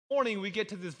morning we get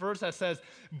to this verse that says,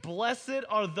 "Blessed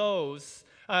are those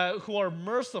who are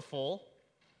merciful,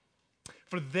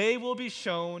 for they will be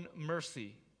shown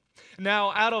mercy."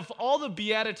 Now, out of all the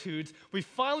Beatitudes, we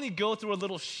finally go through a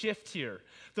little shift here.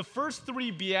 The first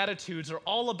three Beatitudes are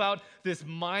all about this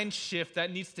mind shift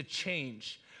that needs to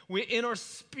change. In our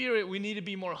spirit, we need to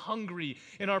be more hungry.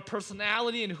 In our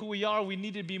personality and who we are, we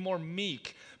need to be more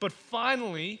meek. But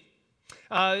finally,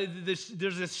 there's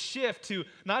this shift to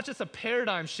not just a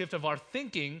paradigm shift of our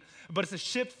thinking, but it's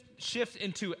a shift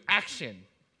into action.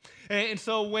 And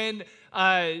so when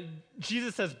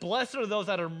Jesus says, "Blessed are those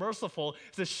that are merciful,"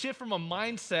 it's a shift from a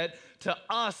mindset to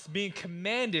us being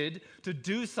commanded to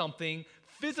do something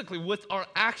physically with our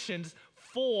actions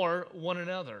for one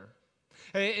another.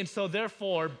 And so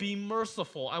therefore, be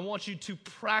merciful. I want you to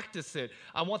practice it.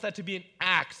 I want that to be an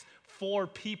act for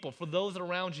people, for those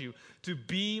around you, to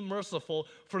be merciful,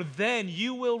 for then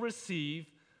you will receive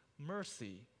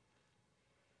mercy.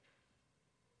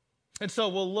 And so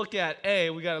we'll look at,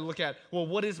 we got to look at, well,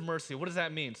 what is mercy? What does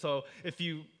that mean? So if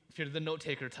you're the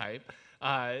note-taker type,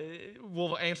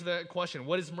 we'll answer that question.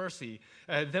 What is mercy?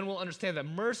 Then we'll understand that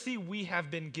mercy we have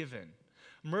been given.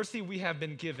 Mercy we have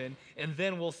been given. And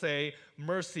then we'll say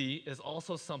mercy is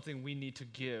also something we need to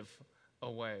give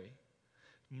away.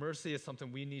 Mercy is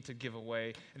something we need to give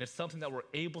away. And it's something that we're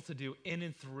able to do in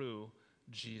and through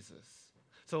Jesus.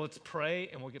 So let's pray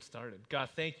and we'll get started. God,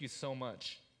 thank you so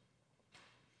much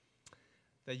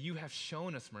that you have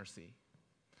shown us mercy,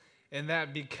 and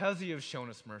that because you have shown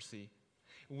us mercy,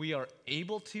 we are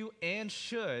able to and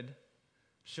should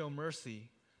show mercy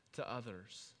to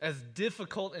others. As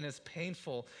difficult and as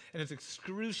painful and as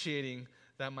excruciating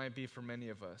that might be for many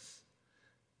of us,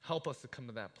 help us to come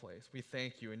to that place. We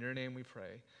thank you. In your name we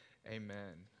pray.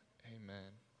 Amen.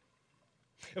 Amen.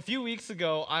 A few weeks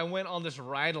ago, I went on this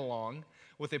ride-along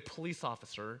with a police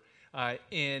officer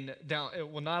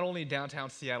not only downtown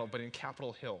Seattle, but in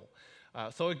Capitol Hill.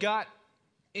 So it got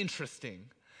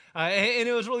interesting. And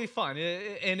it was really fun.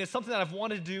 And it's something that I've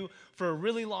wanted to do for a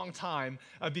really long time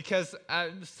because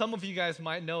some of you guys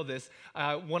might know this.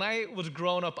 When I was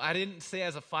growing up, I didn't say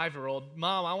as a 5-year-old,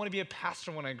 "Mom, I want to be a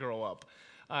pastor when I grow up."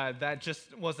 That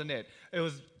just wasn't it. It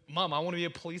was, "Mom, I want to be a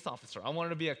police officer." I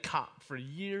wanted to be a cop for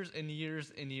years and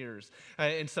years and years.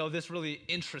 And so this really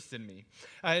interested me.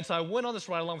 And so I went on this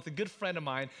ride along with a good friend of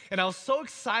mine, and I was so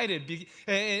excited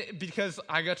because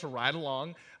I got to ride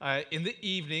along in the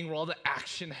evening where all the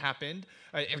action happened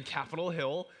in Capitol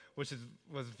Hill, which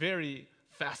was very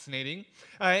fascinating.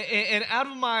 And out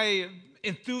of my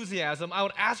enthusiasm, I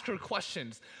would ask her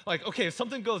questions like, "Okay, if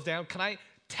something goes down, can I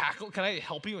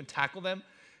help you and tackle them?"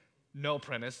 "No,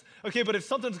 Prentice." "Okay, but if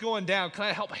something's going down, can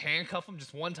I help handcuff them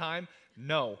just one time?"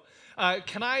 "No."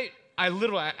 I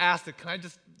literally asked it, "Can I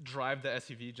just drive the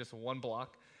SUV just one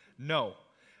block?" "No."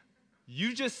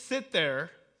 "You just sit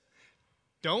there,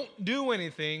 don't do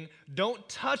anything, don't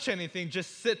touch anything,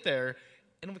 just sit there,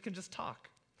 and we can just talk."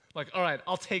 Like, all right,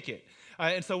 I'll take it.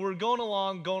 And so we're going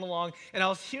along, and I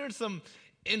was hearing some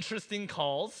interesting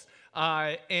calls,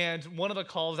 and one of the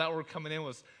calls that were coming in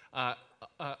was,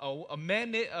 a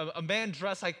man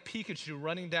dressed like Pikachu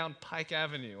running down Pike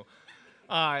Avenue.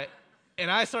 And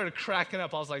I started cracking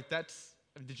up. I was like,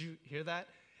 did you hear that?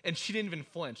 And she didn't even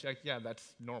flinch. Like, yeah,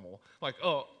 that's normal. Like,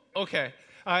 oh, okay.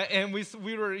 And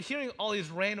we were hearing all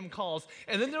these random calls.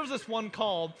 And then there was this one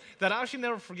call that I actually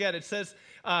never forget. It says,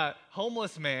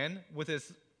 homeless man with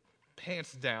his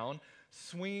pants down,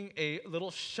 swinging a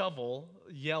little shovel,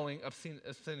 yelling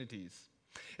obscenities.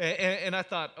 And I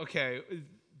thought, okay,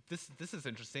 this is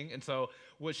interesting. And so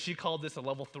what she called this a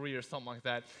level 3 or something like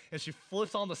that. And she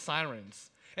flips on the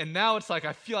sirens. And now it's like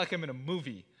I feel like I'm in a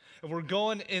movie. And we're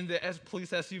going in the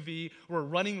police SUV. We're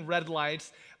running red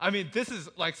lights. I mean, this is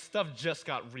like stuff just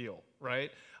got real,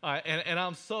 right? And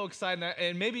I'm so excited.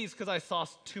 And maybe it's because I saw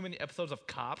too many episodes of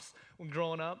Cops when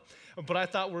growing up. But I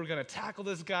thought we were going to tackle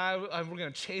this guy. We're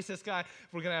going to chase this guy.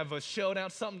 We're going to have a showdown.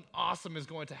 Something awesome is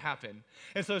going to happen.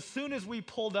 And so as soon as we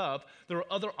pulled up, there were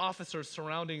other officers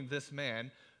surrounding this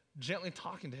man, gently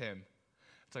talking to him.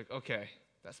 It's like, okay,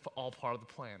 that's all part of the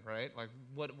plan, right? Like,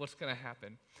 what's going to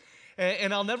happen?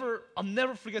 And I'll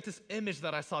never forget this image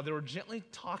that I saw. They were gently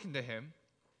talking to him.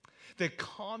 They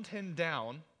calmed him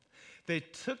down. They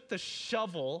took the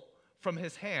shovel from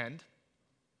his hand,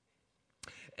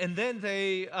 and then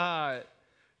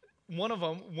one of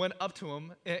them went up to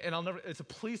him, and it's a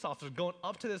police officer going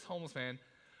up to this homeless man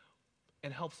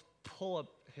and helps pull up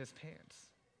his pants.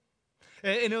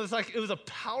 And it was a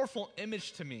powerful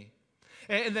image to me.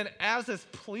 And then as this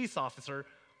police officer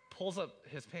pulls up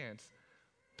his pants,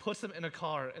 puts him in a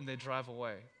car, and they drive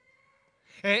away.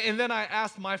 And then I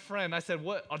asked my friend, I said,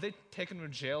 what, are they taking him to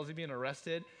jail? Is he being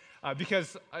arrested?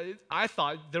 Because I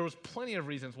thought there was plenty of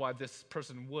reasons why this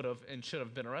person would have and should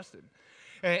have been arrested.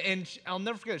 And I'll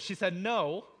never forget it. She said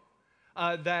no,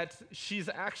 that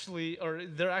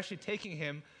they're actually taking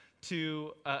him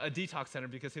to a detox center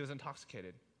because he was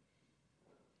intoxicated.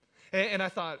 And I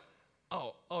thought,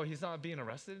 oh, he's not being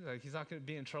arrested? Like, he's not going to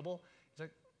be in trouble?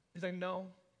 He's like, no.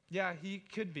 Yeah, he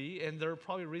could be, and there are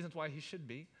probably reasons why he should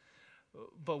be.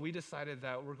 But we decided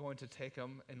that we're going to take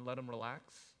him and let him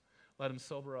relax, let him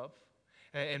sober up,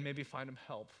 and maybe find him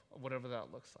help, whatever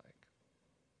that looks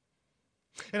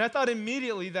like. And I thought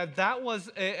immediately that was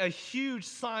a huge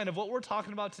sign of what we're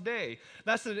talking about today.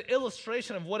 That's an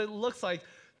illustration of what it looks like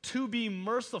to be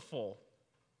merciful.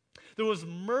 There was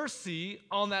mercy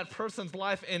on that person's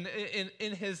life and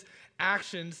in his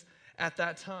actions at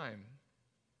that time.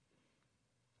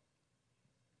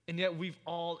 And yet we've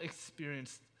all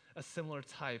experienced a similar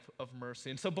type of mercy.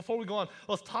 And so before we go on,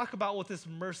 let's talk about what this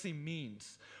mercy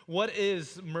means. What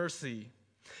is mercy?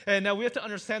 And now we have to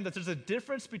understand that there's a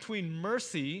difference between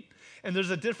mercy and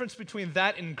there's a difference between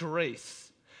that and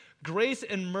grace. Grace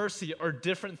and mercy are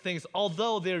different things,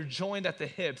 although they're joined at the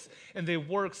hips and they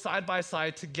work side by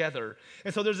side together.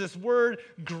 And so there's this word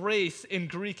grace in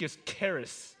Greek is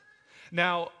charis.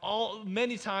 Now,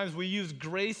 many times we use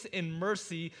grace and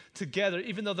mercy together,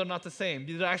 even though they're not the same.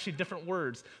 These are actually different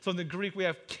words. So in the Greek, we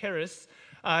have charis,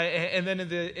 and then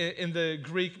in the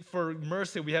Greek for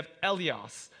mercy, we have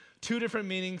elios. Two different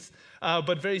meanings,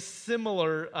 but very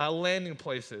similar landing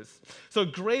places. So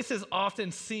grace is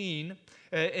often seen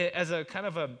as a kind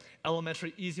of an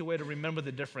elementary, easy way to remember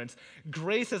the difference.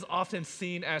 Grace is often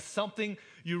seen as something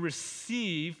you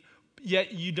receive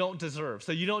yet you don't deserve.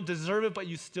 So you don't deserve it, but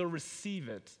you still receive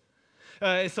it.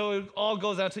 So it all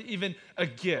goes out to even a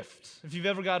gift. If you've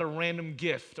ever got a random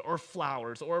gift or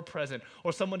flowers or a present,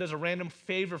 or someone does a random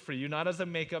favor for you, not as a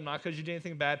makeup, not because you did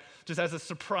anything bad, just as a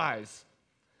surprise,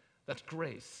 that's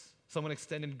grace. Someone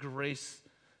extended grace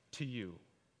to you.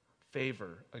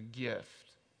 Favor, a gift.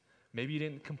 Maybe you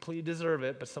didn't completely deserve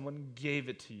it, but someone gave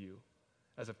it to you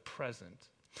as a present.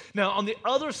 Now, on the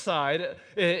other side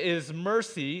is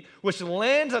mercy, which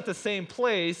lands at the same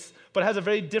place, but has a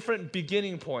very different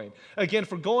beginning point. Again,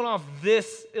 for going off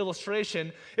this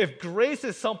illustration, if grace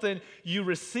is something you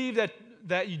receive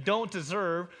that you don't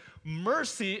deserve,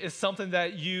 mercy is something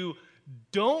that you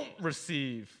don't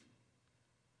receive,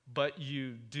 but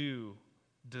you do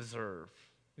deserve.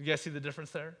 You guys see the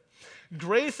difference there?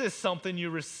 Grace is something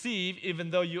you receive even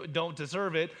though you don't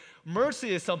deserve it.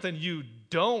 Mercy is something you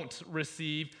don't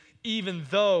receive even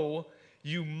though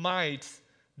you might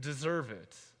deserve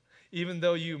it. Even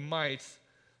though you might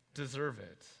deserve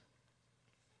it.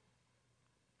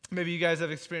 Maybe you guys have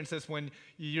experienced this when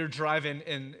you're driving,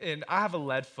 and I have a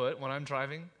lead foot when I'm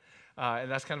driving,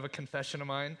 and that's kind of a confession of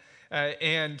mine.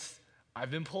 And I've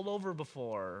been pulled over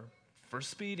before for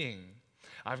speeding.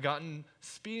 I've gotten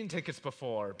speeding tickets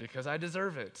before because I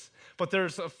deserve it. But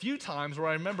there's a few times where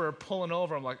I remember pulling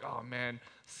over. I'm like, oh man,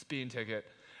 speeding ticket.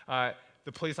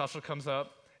 The police officer comes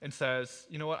up and says,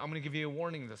 you know what, I'm going to give you a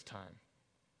warning this time.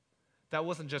 That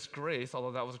wasn't just grace,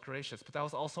 although that was gracious, but that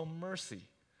was also mercy.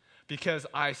 Because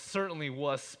I certainly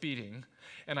was speeding,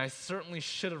 and I certainly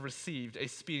should have received a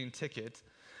speeding ticket,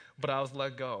 but I was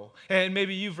let go. And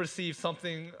maybe you've received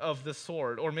something of the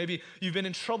sort, or maybe you've been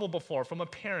in trouble before from a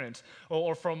parent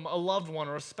or from a loved one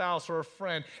or a spouse or a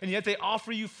friend, and yet they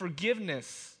offer you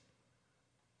forgiveness.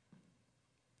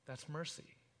 That's mercy.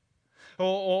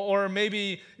 Or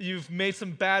maybe you've made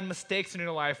some bad mistakes in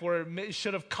your life where it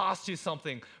should have cost you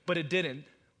something, but it didn't.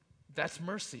 That's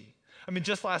mercy. I mean,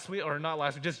 just last week, or not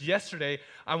last week, just yesterday,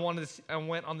 I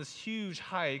went on this huge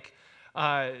hike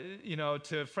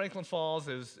to Franklin Falls.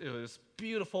 It was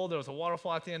beautiful. There was a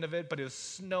waterfall at the end of it, but it was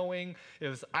snowing. It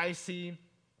was icy.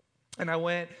 And I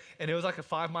went, and it was like a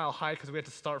 5-mile hike because we had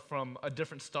to start from a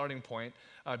different starting point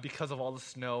because of all the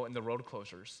snow and the road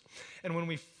closures. And when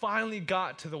we finally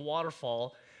got to the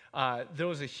waterfall, there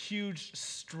was a huge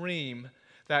stream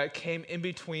that came in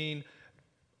between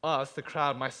us, the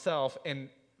crowd, myself, and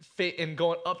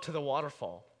going up to the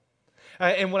waterfall.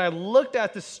 And when I looked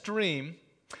at the stream,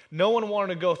 no one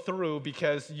wanted to go through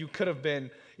because you could have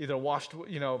been either washed,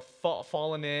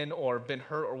 fallen in or been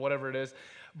hurt or whatever it is.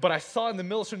 But I saw in the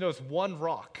middle of the stream there was one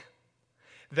rock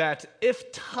that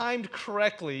if timed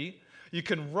correctly, you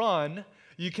can run,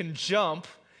 you can jump,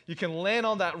 you can land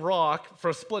on that rock for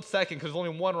a split second because there's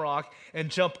only one rock and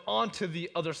jump onto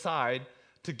the other side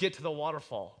to get to the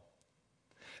waterfall.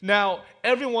 Now,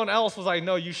 everyone else was like,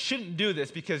 no, you shouldn't do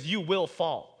this because you will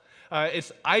fall.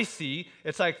 It's icy.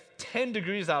 It's like 10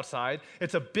 degrees outside.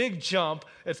 It's a big jump.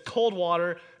 It's cold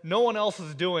water. No one else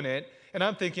is doing it. And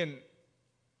I'm thinking,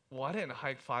 well, I didn't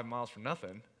hike 5 miles for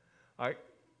nothing. I'm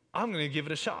going to give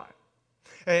it a shot.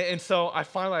 And so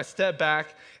I step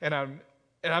back, and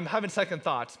I'm having second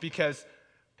thoughts, because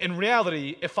in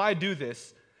reality, if I do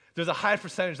this, there's a high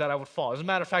percentage that I would fall. As a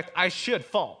matter of fact, I should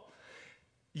fall.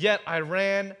 Yet I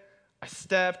ran, I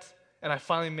stepped, and I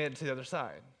finally made it to the other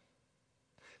side.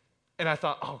 And I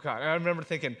thought, oh God, and I remember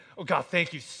thinking, oh God,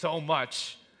 thank you so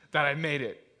much that I made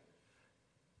it.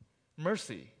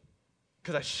 Mercy,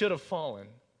 because I should have fallen.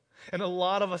 And a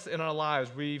lot of us in our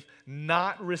lives, we've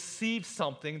not received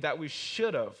something that we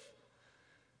should have.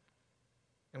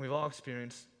 And we've all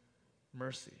experienced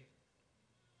mercy.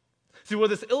 See, where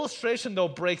this illustration, though,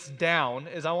 breaks down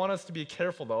is, I want us to be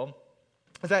careful, though,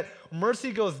 is that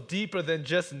mercy goes deeper than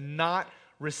just not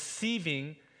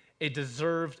receiving a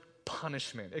deserved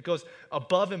punishment. It goes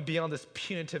above and beyond this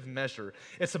punitive measure.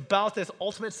 It's about this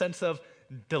ultimate sense of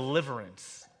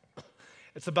deliverance.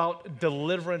 It's about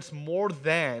deliverance more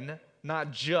than,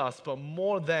 not just, but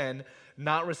more than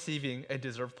not receiving a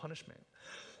deserved punishment.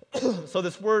 So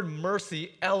this word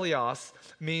mercy, elios,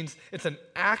 means it's an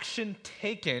action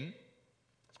taken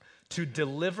to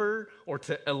deliver or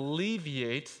to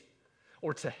alleviate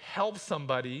or to help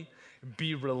somebody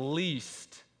be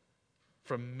released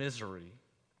from misery.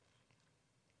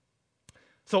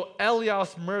 So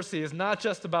elios, mercy, is not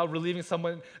just about relieving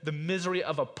someone the misery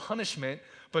of a punishment,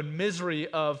 but misery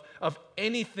of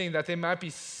anything that they might be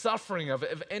suffering of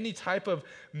any type of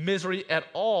misery at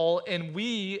all. And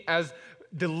we, as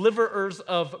deliverers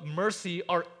of mercy,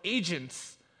 are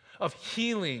agents of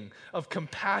healing, of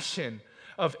compassion,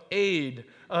 of aid,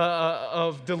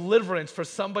 of deliverance for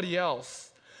somebody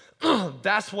else.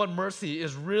 That's what mercy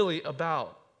is really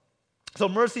about. So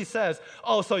mercy says,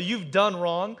 oh, so you've done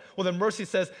wrong? Well, then mercy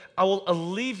says, I will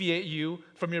alleviate you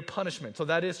from your punishment. So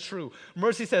that is true.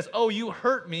 Mercy says, oh, you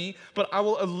hurt me, but I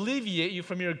will alleviate you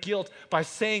from your guilt by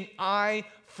saying, I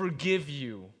forgive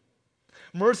you.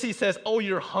 Mercy says, oh,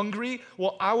 you're hungry?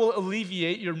 Well, I will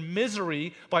alleviate your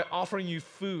misery by offering you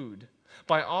food,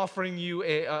 by offering you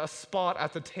a spot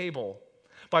at the table,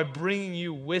 by bringing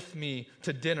you with me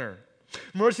to dinner.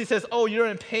 Mercy says, oh, you're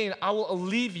in pain. I will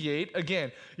alleviate,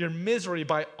 again, your misery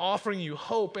by offering you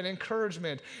hope and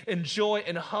encouragement and joy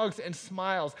and hugs and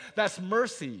smiles. That's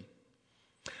mercy.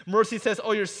 Mercy says,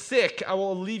 oh, you're sick. I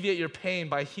will alleviate your pain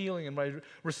by healing and by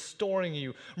restoring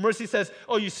you. Mercy says,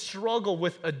 oh, you struggle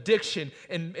with addiction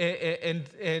and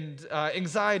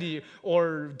anxiety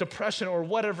or depression or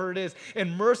whatever it is.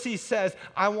 And mercy says,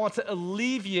 I want to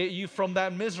alleviate you from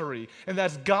that misery. And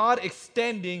that's God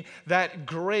extending that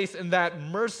grace and that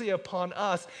mercy upon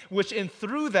us, which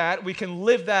through that we can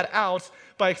live that out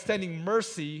by extending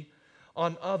mercy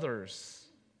on others.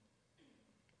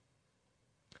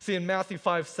 See, in Matthew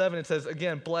 5:7, it says,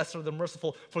 again, blessed are the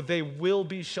merciful, for they will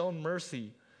be shown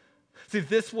mercy. See,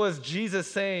 this was Jesus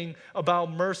saying about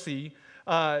mercy,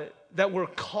 that we're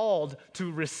called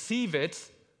to receive it,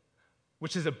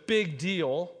 which is a big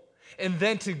deal, and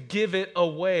then to give it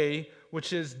away,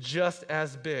 which is just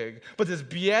as big. But this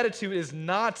beatitude is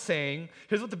not saying,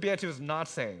 here's what the beatitude is not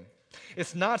saying.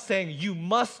 It's not saying you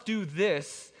must do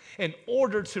this in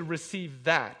order to receive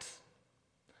that.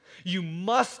 You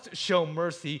must show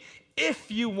mercy if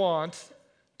you want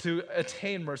to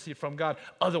attain mercy from God.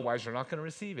 Otherwise, you're not going to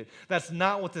receive it. That's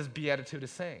not what this beatitude is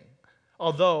saying.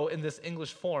 Although in this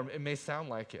English form, it may sound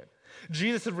like it.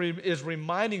 Jesus is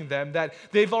reminding them that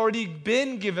they've already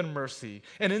been given mercy.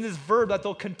 And in this verb, that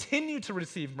they'll continue to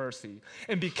receive mercy.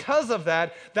 And because of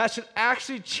that, that should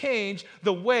actually change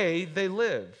the way they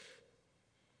live.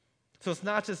 So it's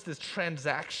not just this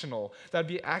transactional. That would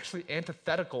be actually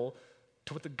antithetical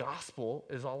to what the gospel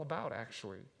is all about,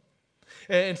 actually.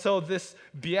 And so this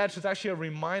beatitude is actually a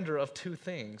reminder of two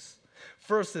things.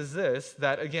 First is this,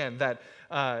 that again, that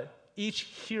each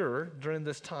hearer during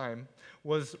this time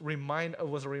was a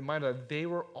reminder that they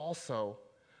were also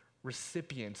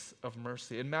recipients of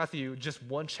mercy. In Matthew, just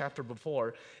one chapter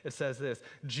before, it says this: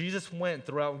 Jesus went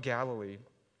throughout Galilee,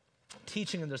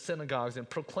 teaching in their synagogues and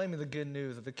proclaiming the good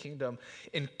news of the kingdom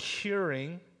and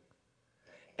curing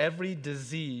every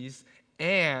disease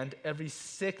and every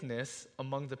sickness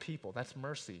among the people. That's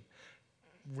mercy.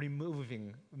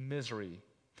 Removing misery,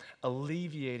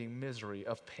 alleviating misery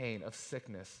of pain, of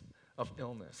sickness, of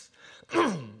illness.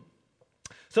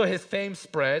 So his fame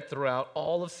spread throughout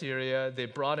all of Syria. They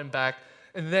brought him back,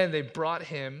 and then they brought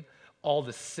him all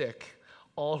the sick,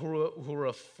 all who were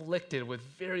afflicted with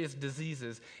various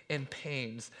diseases and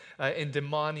pains, and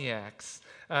demoniacs,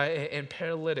 and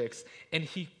paralytics, and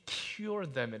he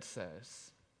cured them, it says.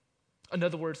 In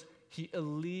other words, he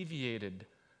alleviated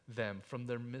them from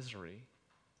their misery.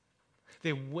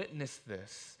 They witnessed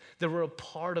this. They were a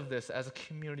part of this as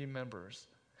community members.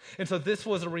 And so this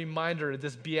was a reminder,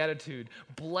 this beatitude.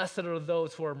 Blessed are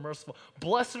those who are merciful.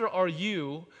 Blessed are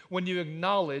you when you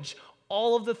acknowledge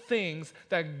all of the things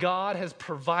that God has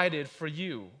provided for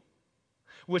you,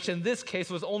 which in this case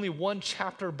was only one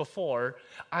chapter before.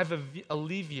 I've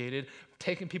alleviated,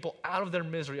 taken people out of their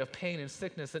misery of pain and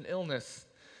sickness and illness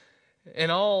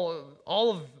and all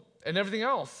of and everything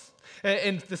else.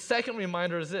 And the second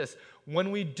reminder is this: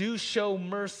 when we do show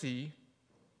mercy,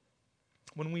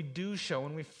 when we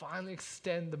finally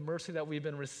extend the mercy that we've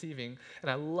been receiving,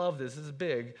 and I love this is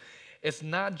big, it's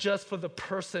not just for the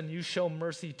person you show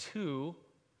mercy to,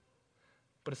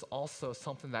 but it's also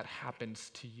something that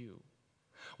happens to you.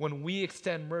 When we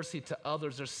extend mercy to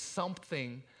others, there's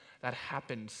something that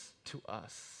happens to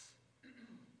us.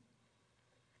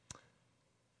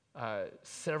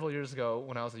 Several years ago,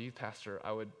 when I was a youth pastor,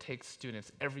 I would take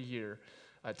students every year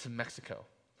to Mexico.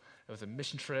 It was a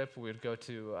mission trip. We would go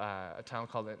to a town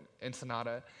called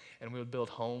Ensenada, and we would build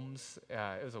homes.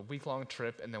 It was a week-long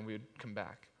trip, and then we would come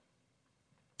back.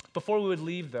 Before we would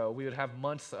leave, though, we would have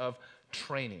months of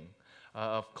training,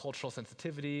 of cultural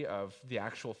sensitivity, of the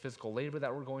actual physical labor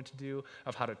that we're going to do,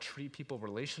 of how to treat people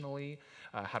relationally,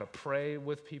 how to pray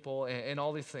with people, and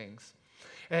all these things.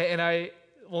 And I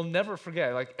will never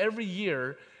forget, like every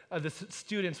year, the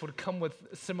students would come with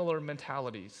similar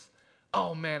mentalities.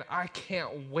 Oh man, I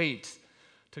can't wait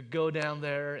to go down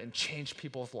there and change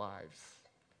people's lives.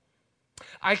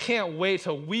 I can't wait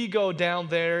till we go down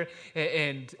there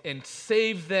and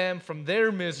save them from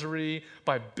their misery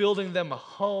by building them a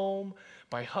home,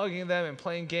 by hugging them and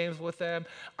playing games with them.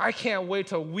 I can't wait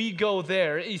till we go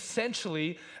there,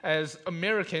 essentially as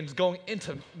Americans going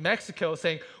into Mexico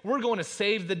saying, we're going to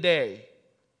save the day.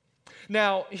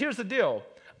 Now, here's the deal.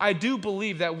 I do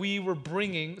believe that we were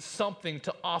bringing something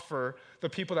to offer the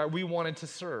people that we wanted to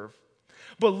serve.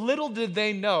 But little did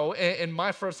they know, in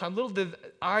my first time, little did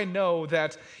I know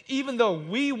that even though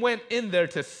we went in there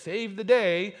to save the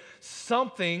day,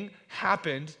 something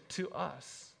happened to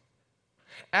us.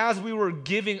 As we were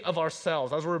giving of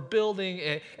ourselves, as we were building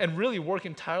and really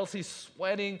working tirelessly,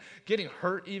 sweating, getting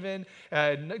hurt even,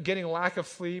 getting lack of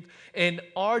sleep, and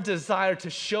our desire to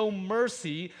show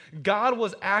mercy, God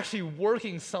was actually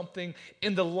working something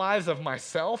in the lives of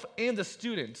myself and the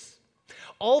students.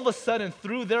 All of a sudden,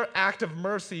 through their act of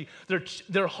mercy,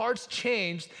 their hearts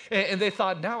changed, and they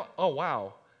thought, now, oh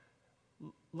wow,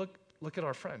 look at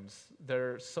our friends.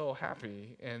 They're so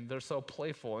happy, and they're so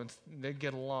playful, and they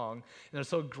get along, and they're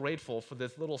so grateful for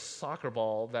this little soccer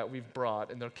ball that we've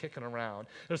brought, and they're kicking around.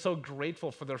 They're so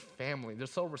grateful for their family. They're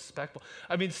so respectful.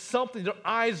 I mean, their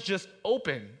eyes just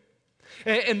open.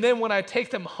 And then when I take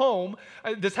them home,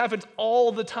 this happens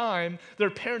all the time, their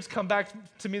parents come back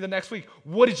to me the next week.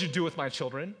 What did you do with my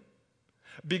children?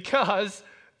 Because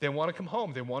they want to come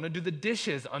home. They want to do the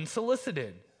dishes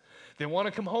unsolicited. They want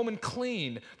to come home and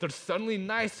clean. They're suddenly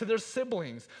nice to their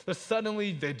siblings.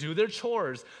 They do their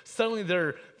chores. Suddenly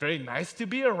they're very nice to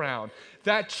be around.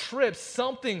 That trip,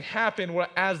 something happened where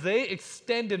as they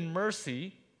extended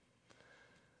mercy,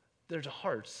 their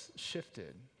hearts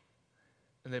shifted.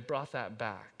 And they brought that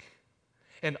back.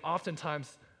 And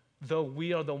oftentimes, though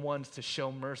we are the ones to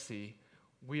show mercy,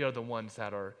 we are the ones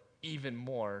that are even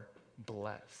more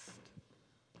blessed.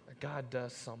 God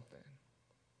does something.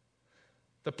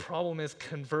 The problem is,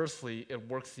 conversely, it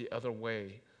works the other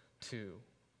way too.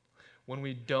 When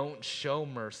we don't show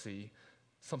mercy,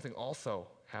 something also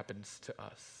happens to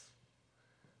us.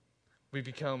 We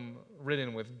become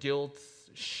ridden with guilt,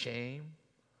 shame,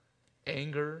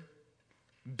 anger,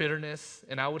 bitterness,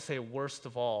 and I would say worst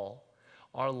of all,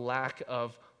 our lack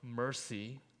of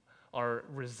mercy, our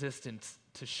resistance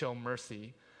to show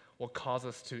mercy will cause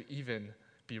us to even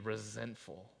be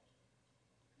resentful.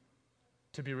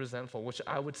 To be resentful, which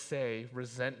I would say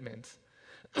resentment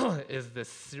is the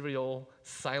serial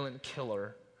silent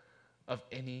killer of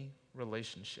any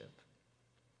relationship.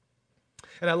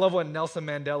 And I love what Nelson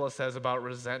Mandela says about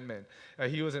resentment.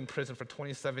 He was in prison for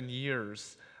 27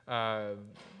 years.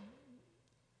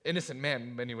 Innocent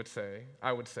man, many would say,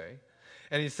 I would say.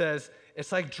 And he says,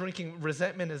 it's like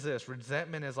resentment is this.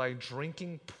 Resentment is like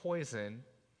drinking poison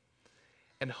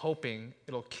and hoping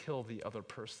it'll kill the other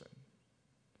person.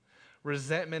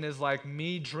 Resentment is like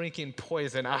me drinking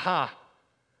poison. Aha!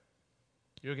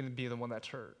 You're going to be the one that's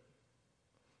hurt.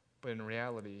 But in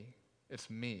reality, it's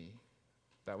me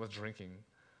that was drinking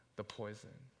the poison.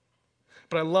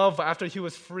 But I love after he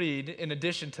was freed, in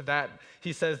addition to that,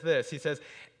 he says this. He says,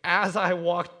 as I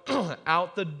walked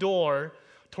out the door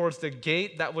towards the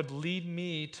gate that would lead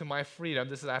me to my freedom.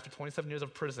 This is after 27 years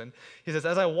of prison. He says,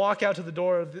 as I walk out to the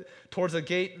door towards the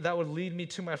gate that would lead me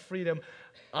to my freedom,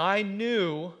 I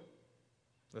knew,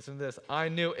 listen to this, I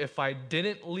knew if I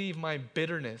didn't leave my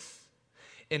bitterness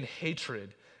and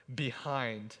hatred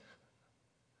behind,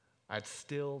 I'd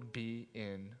still be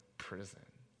in prison.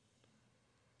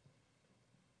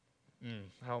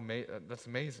 That's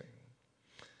amazing.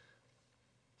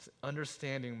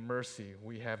 Understanding mercy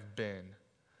we have been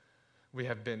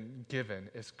given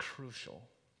is crucial.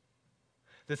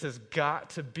 This has got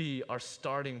to be our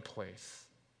starting place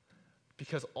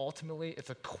because ultimately it's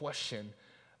a question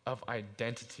of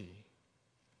identity.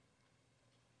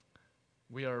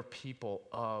 We are people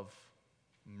of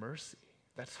mercy.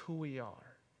 That's who we are.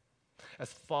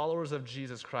 As followers of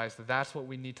Jesus Christ, that's what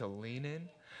we need to lean in.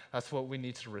 That's what we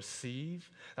need to receive.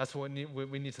 That's what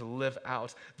we need to live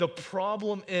out. The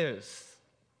problem is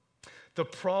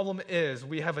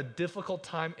we have a difficult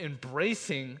time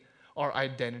embracing our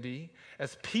identity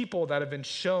as people that have been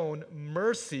shown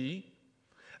mercy,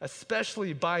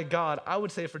 especially by God, I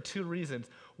would say for two reasons.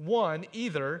 One,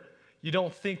 either you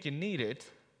don't think you need it,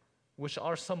 which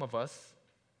are some of us,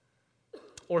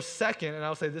 or second, and I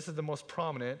would say this is the most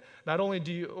prominent, not only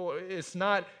it's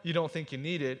not you don't think you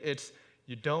need it, it's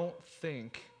you don't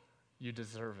think you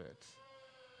deserve it.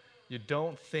 You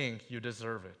don't think you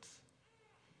deserve it.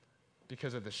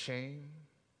 Because of the shame,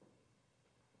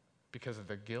 because of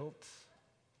the guilt,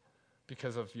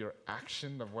 because of your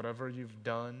action of whatever you've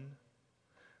done,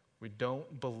 we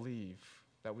don't believe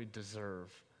that we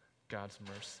deserve God's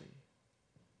mercy.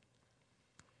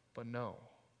 But know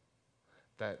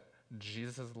that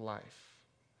Jesus' life,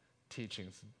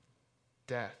 teachings,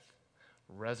 death,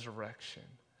 resurrection,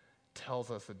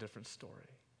 tells us a different story.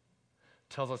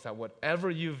 Tells us that whatever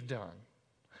you've done,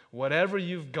 whatever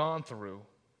you've gone through,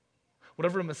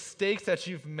 whatever mistakes that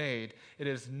you've made, it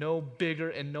is no bigger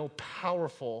and no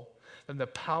powerful than the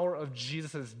power of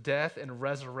Jesus' death and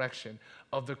resurrection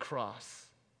of the cross.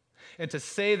 And to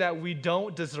say that we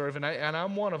don't deserve, and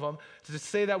I'm one of them, to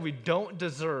say that we don't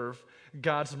deserve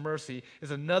God's mercy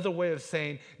is another way of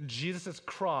saying Jesus'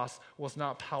 cross was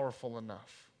not powerful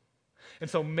enough. And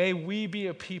so may we be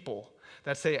a people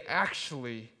that say,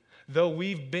 actually, though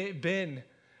we've been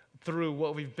through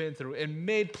what we've been through and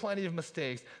made plenty of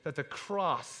mistakes, that the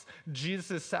cross,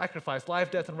 Jesus' sacrifice,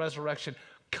 life, death, and resurrection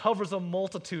covers a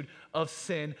multitude of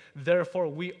sin. Therefore,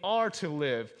 we are to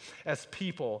live as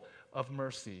people of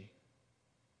mercy,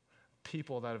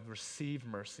 people that have received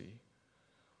mercy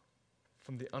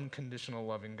from the unconditional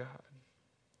loving God.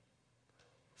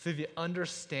 See, the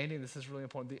understanding, this is really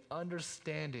important, the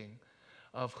understanding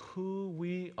of who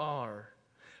we are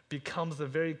becomes the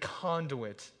very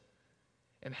conduit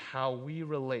in how we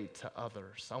relate to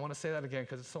others. I want to say that again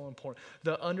because it's so important.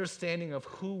 The understanding of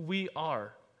who we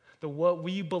are, what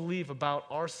we believe about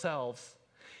ourselves,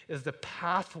 is the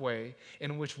pathway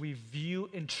in which we view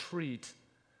and treat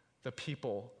the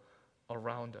people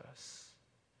around us.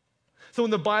 So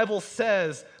when the Bible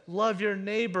says, love your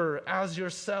neighbor as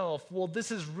yourself, well, this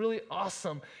is really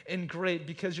awesome and great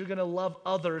because you're going to love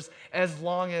others as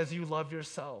long as you love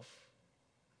yourself.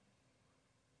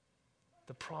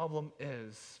 The problem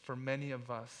is, for many of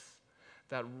us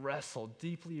that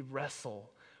deeply wrestle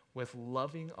with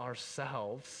loving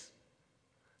ourselves,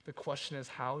 the question is,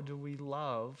 how do we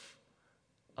love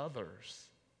others?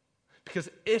 Because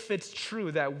if it's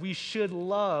true that we should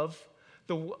love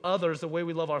the others the way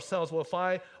we love ourselves, well, if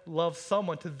I love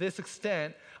someone to this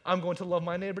extent, I'm going to love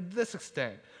my neighbor to this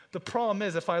extent. The problem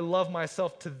is, if I love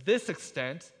myself to this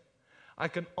extent, I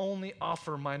can only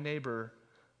offer my neighbor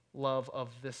love of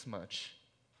this much.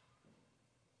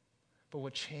 But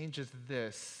what changes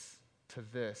this to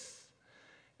this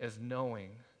is knowing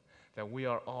that we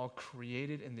are all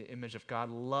created in the image of God,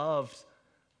 loved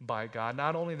by God.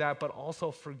 Not only that, but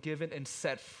also forgiven and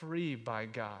set free by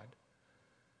God,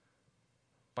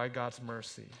 by God's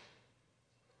mercy.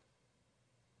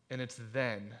 And it's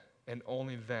then, and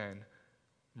only then,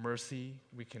 mercy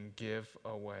we can give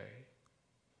away.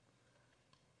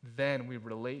 Then we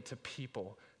relate to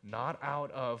people, not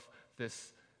out of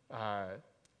this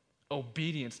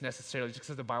obedience necessarily, just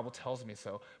because the Bible tells me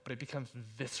so, but it becomes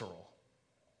visceral.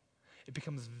 It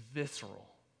becomes visceral.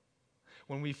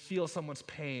 When we feel someone's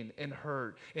pain and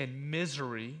hurt and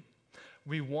misery,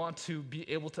 we want to be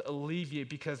able to alleviate,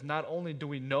 because not only do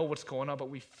we know what's going on, but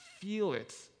we feel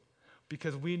it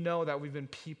because we know that we've been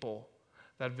people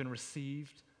that have been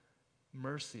received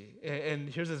mercy. And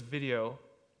here's this video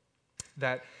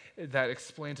that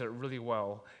explains it really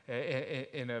well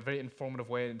in a very informative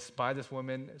way. It's by this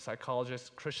woman,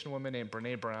 psychologist, Christian woman named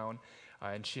Brene Brown,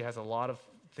 and she has a lot of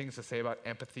things to say about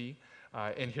empathy,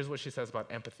 and here's what she says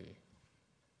about empathy.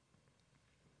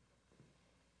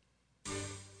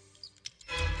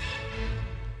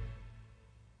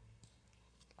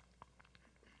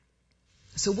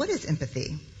 So what is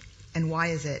empathy, and why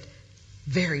is it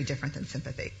very different than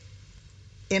sympathy?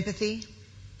 Empathy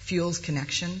fuels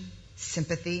connection.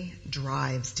 Sympathy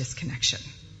drives disconnection.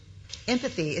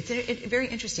 Empathy, it's very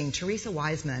interesting. Teresa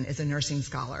Wiseman is a nursing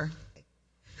scholar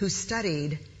who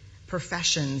studied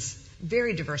professions,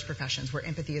 very diverse professions where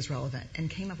empathy is relevant, and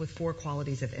came up with 4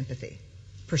 qualities of empathy.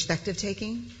 Perspective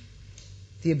taking,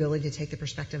 the ability to take the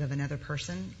perspective of another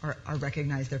person or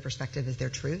recognize their perspective as their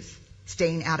truth.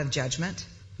 Staying out of judgment,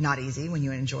 not easy when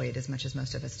you enjoy it as much as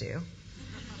most of us do.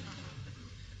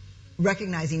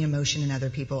 Recognizing emotion in other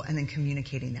people and then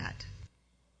communicating that.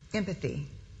 Empathy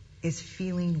is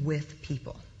feeling with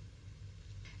people.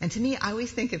 And to me, I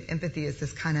always think of empathy as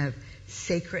this kind of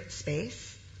sacred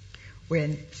space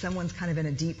when someone's kind of in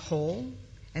a deep hole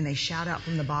and they shout out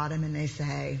from the bottom and they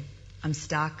say, I'm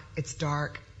stuck, it's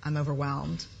dark, I'm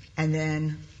overwhelmed. And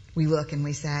then we look and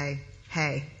we say,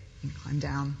 hey, you can climb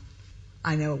down.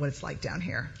 I know what it's like down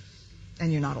here,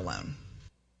 and you're not alone.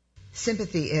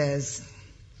 Sympathy is,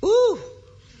 ooh,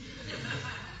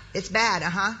 it's bad,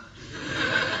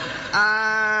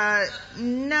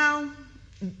 no.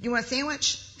 You want a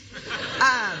sandwich?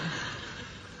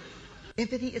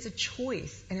 Empathy is a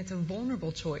choice, and it's a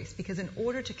vulnerable choice, because in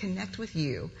order to connect with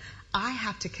you, I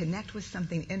have to connect with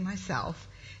something in myself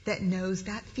that knows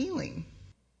that feeling.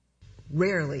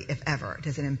 Rarely, if ever,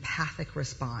 does an empathic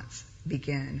response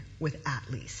begin with at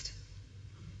least.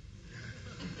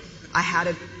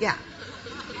 Yeah.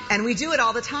 And we do it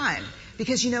all the time.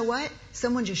 Because you know what?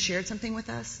 Someone just shared something with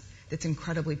us that's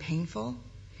incredibly painful,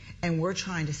 and we're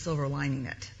trying to silver lining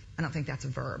it. I don't think that's a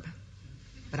verb,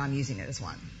 but I'm using it as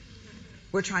one.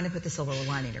 We're trying to put the silver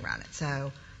lining around it.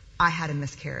 So, I had a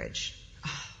miscarriage.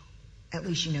 Oh, at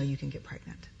least you know you can get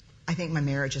pregnant. I think my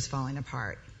marriage is falling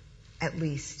apart. At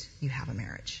least you have a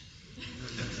marriage.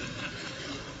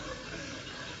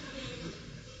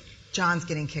 John's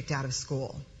getting kicked out of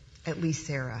school. At least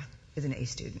Sarah is an A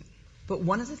student. But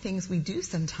one of the things we do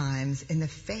sometimes in the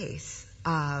face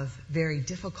of very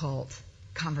difficult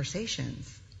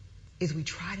conversations is we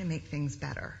try to make things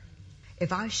better.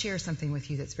 If I share something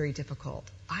with you that's very difficult,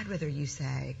 I'd rather you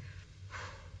say,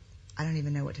 I don't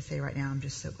even know what to say right now, I'm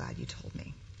just so glad you told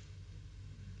me.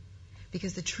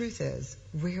 Because the truth is,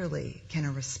 rarely can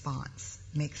a response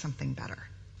make something better.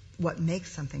 What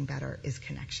makes something better is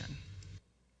connection.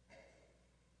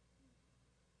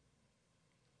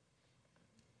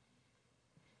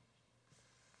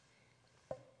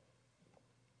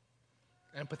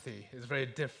 Empathy is very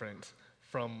different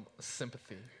from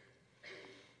sympathy.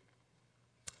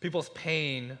 People's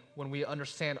pain, when we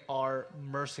understand our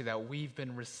mercy that we've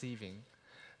been receiving,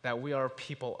 that we are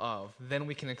people of, then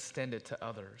we can extend it to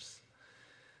others.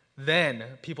 Then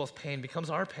people's pain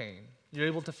becomes our pain. You're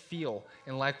able to feel,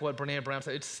 and like what Brene Brown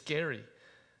said, it's scary,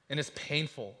 and it's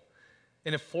painful,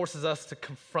 and it forces us to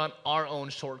confront our own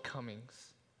shortcomings.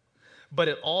 But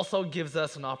it also gives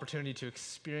us an opportunity to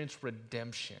experience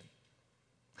redemption.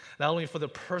 Not only for the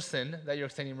person that you're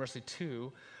extending mercy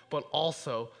to, but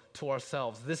also to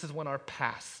ourselves. This is when our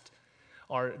past,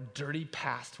 our dirty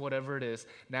past, whatever it is,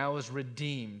 now is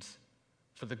redeemed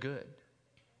for the good.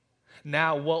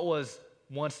 Now what was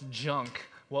once junk,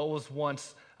 what was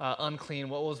once unclean,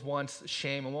 what was once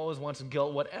shame, and what was once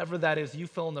guilt, whatever that is, you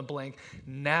fill in the blank,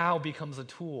 now becomes a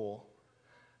tool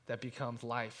that becomes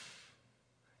life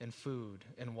and food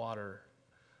and water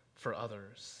for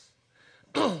others.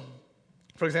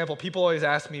 For example, people always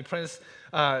ask me, Prince,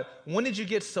 when did you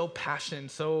get so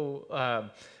passionate, when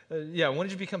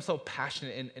did you become so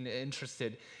passionate and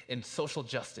interested in social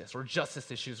justice or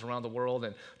justice issues around the world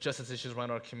and justice issues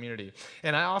around our community?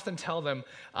 And I often tell them,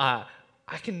 I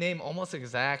can name almost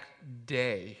exact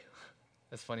day,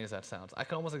 as funny as that sounds. I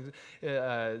can almost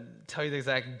tell you the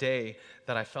exact day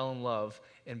that I fell in love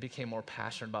and became more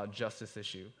passionate about justice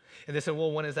issue. And they said,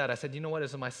 well, when is that? I said, you know what, it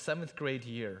was in my 7th grade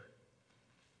year,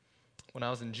 when I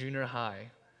was in junior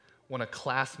high, when a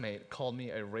classmate called me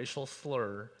a racial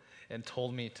slur and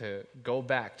told me to go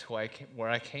back to where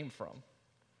I came from,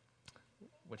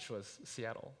 which was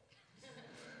Seattle.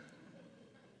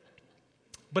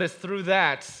 But it's through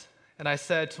that, and I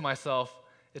said to myself,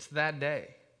 it's that day.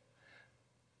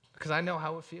 Because I know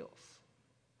how it feels.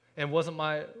 And it wasn't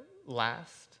my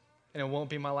last, and it won't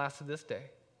be my last to this day.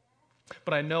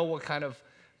 But I know what kind of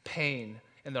pain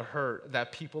and the hurt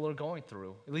that people are going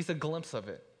through, at least a glimpse of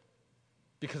it,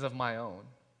 because of my own.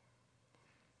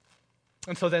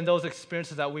 And so then those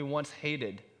experiences that we once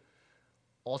hated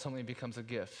ultimately becomes a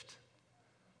gift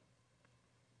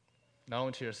not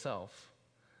only to yourself,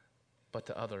 but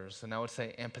to others. And I would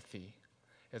say empathy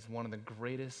is one of the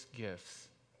greatest gifts,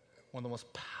 one of the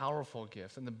most powerful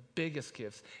gifts, and the biggest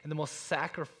gifts, and the most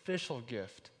sacrificial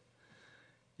gift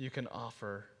you can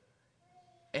offer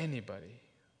anybody.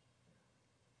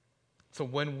 So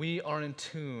when we are in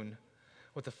tune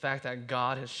with the fact that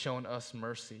God has shown us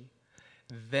mercy,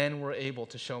 then we're able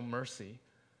to show mercy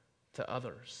to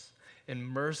others. And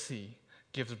mercy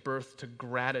gives birth to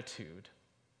gratitude,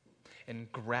 and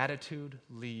gratitude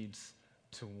leads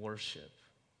to worship.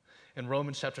 In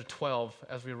Romans chapter 12,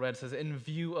 as we read, it says, in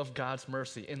view of God's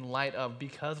mercy, in light of,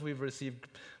 because we've received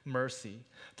mercy,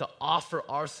 to offer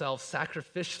ourselves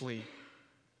sacrificially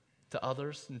to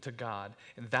others and to God.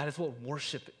 And that is what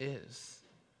worship is.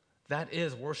 That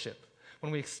is worship.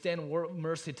 When we extend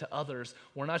mercy to others,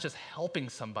 we're not just helping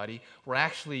somebody, we're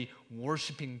actually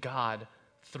worshiping God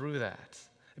through that.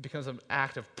 It becomes an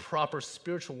act of proper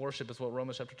spiritual worship, is what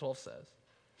Romans chapter 12 says.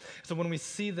 So when we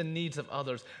see the needs of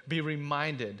others, be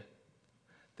reminded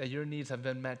that your needs have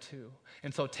been met too.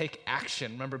 And so take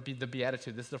action. Remember the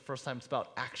Beatitude. This is the first time it's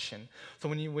about action. So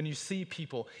when you see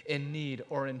people in need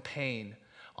or in pain,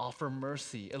 offer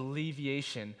mercy,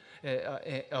 alleviation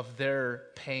of their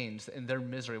pains and their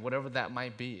misery, whatever that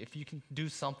might be. If you can do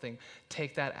something,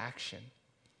 take that action.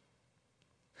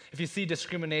 If you see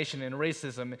discrimination and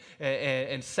racism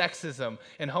and sexism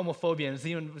and homophobia and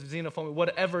xenophobia,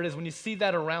 whatever it is, when you see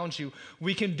that around you,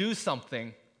 we can do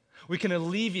something. We can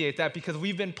alleviate that because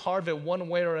we've been part of it one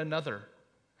way or another.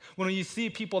 When you see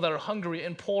people that are hungry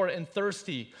and poor and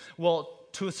thirsty, well,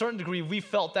 to a certain degree, we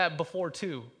felt that before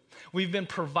too. We've been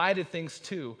provided things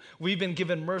too. We've been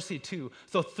given mercy too.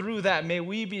 So through that, may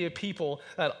we be a people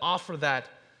that offer that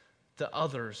to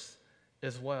others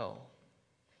as well.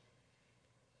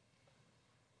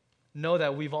 Know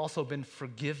that we've also been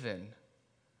forgiven.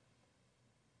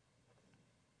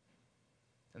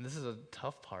 And this is a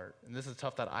tough part, and this is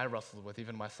tough that I wrestled with,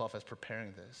 even myself, as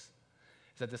preparing this,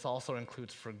 is that this also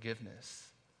includes forgiveness.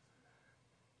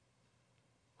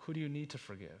 Who do you need to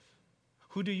forgive?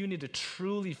 Who do you need to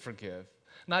truly forgive?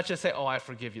 Not just say, oh, I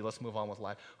forgive you, let's move on with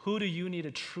life. Who do you need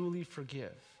to truly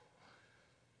forgive?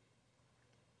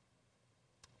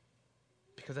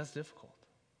 Because that's difficult.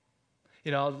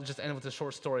 I'll just end with a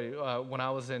short story. When I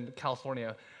was in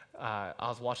California, I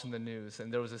was watching the news,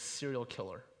 and there was a serial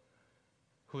killer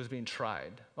who was being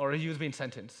tried, or he was being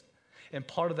sentenced. And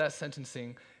part of that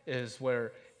sentencing is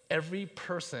where every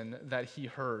person that he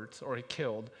hurt or he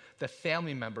killed, the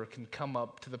family member can come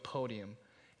up to the podium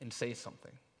and say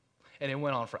something. And it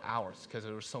went on for hours because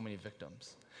there were so many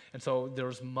victims. And so there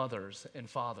was mothers and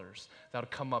fathers that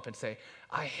would come up and say,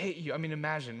 I hate you. I mean,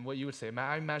 imagine what you would say.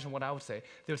 I imagine what I would say.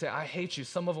 They would say, I hate you.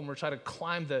 Some of them were trying to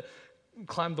climb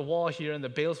the wall here, and the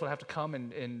bailiffs would have to come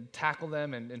and tackle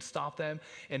them and stop them.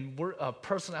 And we're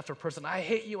person after person, I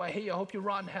hate you, I hope you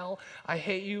rot in hell, I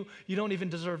hate you, you don't even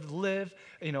deserve to live,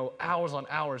 hours on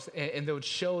hours. And they would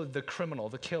show the criminal,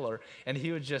 the killer, and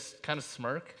he would just kind of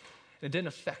smirk. And it didn't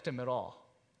affect him at all.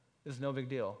 It was no big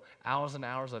deal. Hours and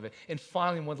hours of it. And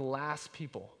finally, one of the last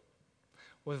people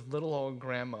was little old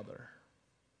grandmother.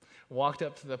 Walked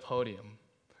up to the podium,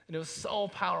 and it was so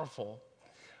powerful.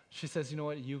 She says, you know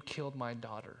what? You killed my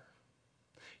daughter.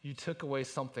 You took away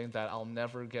something that I'll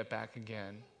never get back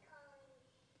again.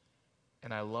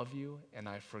 And I love you, and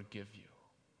I forgive you.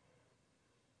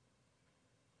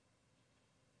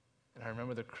 And I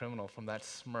remember the criminal, from that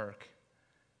smirk,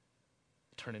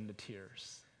 turned into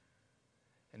tears.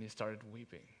 And he started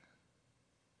weeping.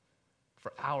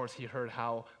 For hours, he heard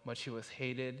how much he was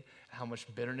hated, how much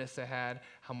bitterness it had,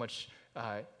 how much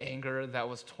anger that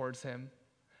was towards him.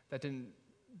 That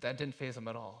didn't faze him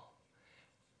at all.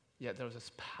 Yet there was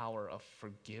this power of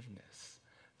forgiveness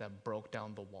that broke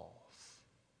down the walls,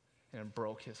 and it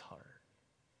broke his heart.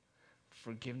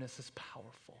 Forgiveness is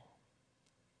powerful.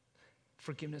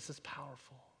 Forgiveness is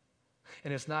powerful.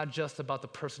 And it's not just about the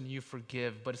person you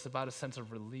forgive, but it's about a sense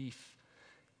of relief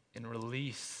and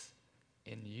release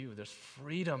in you. There's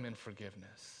freedom in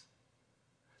forgiveness.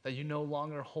 That you no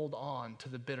longer hold on to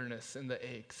the bitterness and the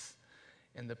aches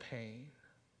and the pain.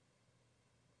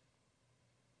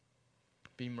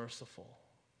 Be merciful.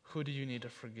 Who do you need to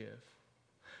forgive?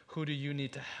 Who do you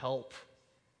need to help?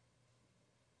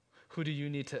 Who do you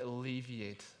need to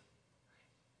alleviate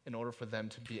in order for them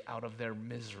to be out of their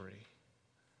misery?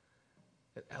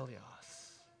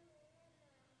 Elios.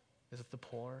 Is it the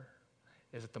poor?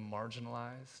 Is it the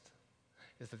marginalized?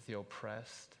 Is it the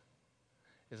oppressed?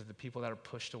 Is it the people that are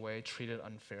pushed away, treated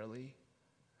unfairly?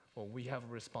 Well, we have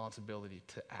a responsibility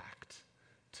to act,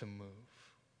 to move,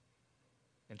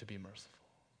 and to be merciful.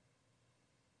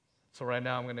 So right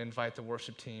now I'm going to invite the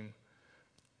worship team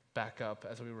back up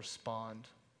as we respond.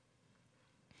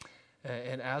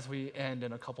 And as we end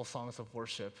in a couple songs of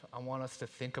worship, I want us to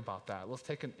think about that. Let's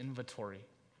take an inventory.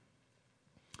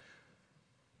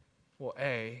 Well,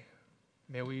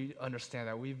 may we understand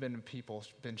that we've been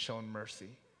shown mercy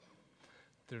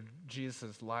through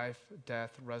Jesus' life,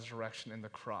 death, resurrection, and the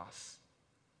cross.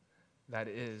 That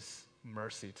is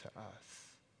mercy to us.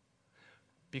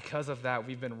 Because of that,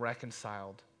 we've been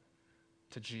reconciled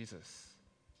to Jesus.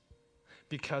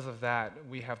 Because of that,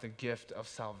 we have the gift of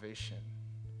salvation,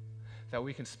 that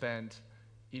we can spend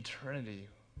eternity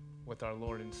with our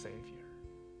Lord and Savior.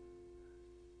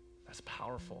 That's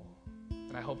powerful,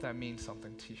 and I hope that means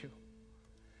something to you.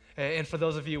 And for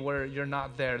those of you where you're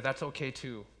not there, that's okay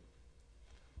too.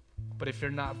 But if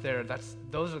you're not there,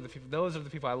 those are the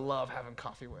people I love having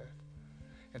coffee with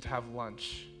and to have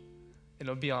lunch.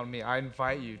 It'll be on me. I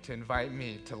invite you to invite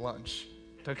me to lunch,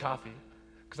 to coffee,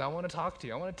 because I want to talk to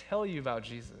you. I want to tell you about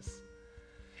Jesus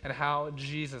and how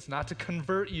Jesus, not to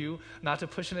convert you, not to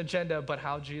push an agenda, but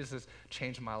how Jesus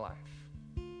changed my life,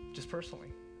 just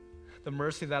personally. The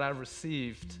mercy that I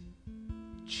received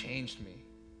changed me.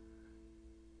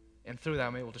 And through that,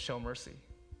 I'm able to show mercy.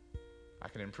 I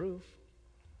can improve,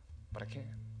 but I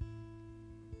can.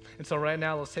 And so right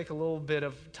now, let's take a little bit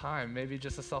of time, maybe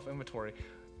just a self-inventory.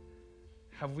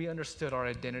 Have we understood our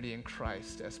identity in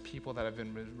Christ as people that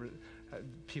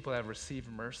have received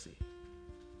mercy?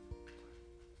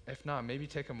 If not, maybe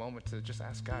take a moment to just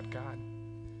ask God,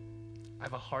 I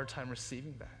have a hard time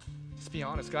receiving that. Just be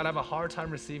honest. God, I have a hard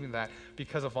time receiving that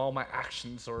because of all my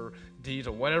actions or deeds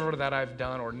or whatever that I've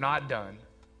done or not done.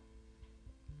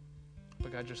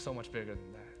 But God, you're so much bigger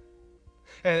than that.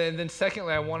 And then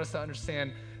secondly, I want us to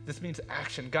understand this means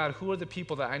action. God, who are the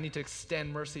people that I need to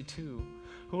extend mercy to?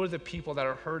 Who are the people that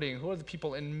are hurting? Who are the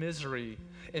people in misery,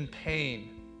 in pain?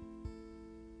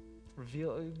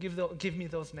 Give me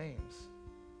those names.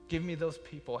 Give me those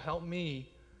people. Help me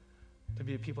to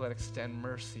be a people that extend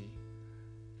mercy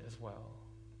as well.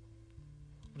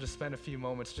 We'll just spend a few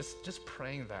moments just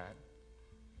praying that.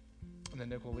 And then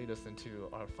Nick will lead us into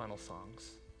our final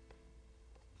songs.